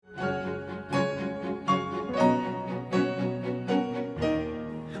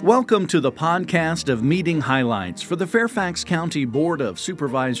Welcome to the podcast of meeting highlights for the Fairfax County Board of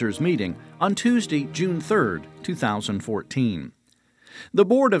Supervisors meeting on Tuesday, June 3rd, 2014. The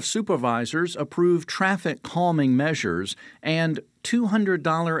Board of Supervisors approved traffic calming measures and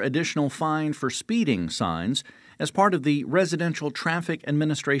 $200 additional fine for speeding signs as part of the Residential Traffic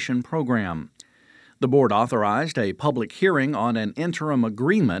Administration Program. The board authorized a public hearing on an interim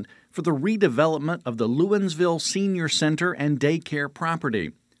agreement for the redevelopment of the Lewinsville Senior Center and Daycare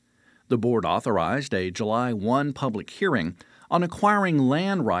property. The board authorized a July 1 public hearing on acquiring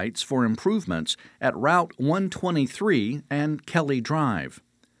land rights for improvements at Route 123 and Kelly Drive.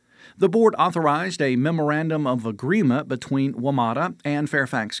 The board authorized a memorandum of agreement between WMATA and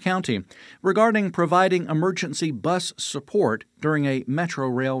Fairfax County regarding providing emergency bus support during a Metro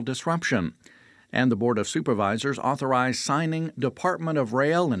Rail disruption. And the Board of Supervisors authorized signing Department of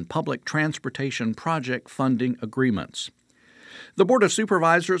Rail and Public Transportation project funding agreements. The Board of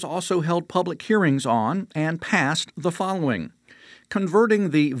Supervisors also held public hearings on and passed the following: converting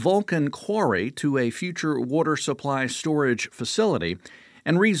the Vulcan Quarry to a future water supply storage facility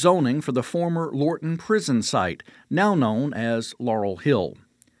and rezoning for the former Lorton prison site, now known as Laurel Hill.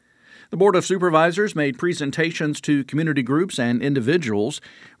 The Board of Supervisors made presentations to community groups and individuals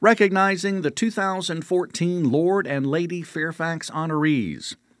recognizing the 2014 Lord and Lady Fairfax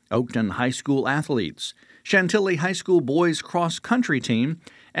honorees, Oakton High School athletes, Chantilly High School boys cross-country team,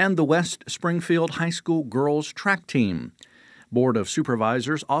 and the West Springfield High School girls track team. Board of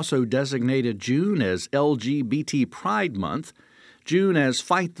Supervisors also designated June as LGBT Pride Month, June as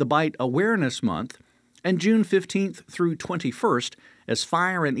Fight the Bite Awareness Month, and June 15th through 21st as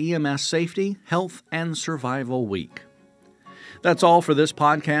Fire and EMS Safety, Health, and Survival Week. That's all for this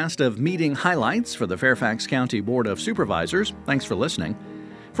podcast of meeting highlights for the Fairfax County Board of Supervisors. Thanks for listening.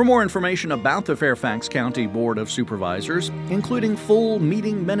 For more information about the Fairfax County Board of Supervisors, including full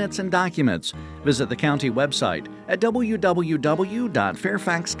meeting minutes and documents, visit the county website at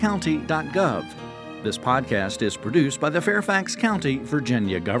www.fairfaxcounty.gov. This podcast is produced by the Fairfax County,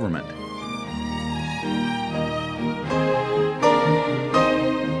 Virginia government.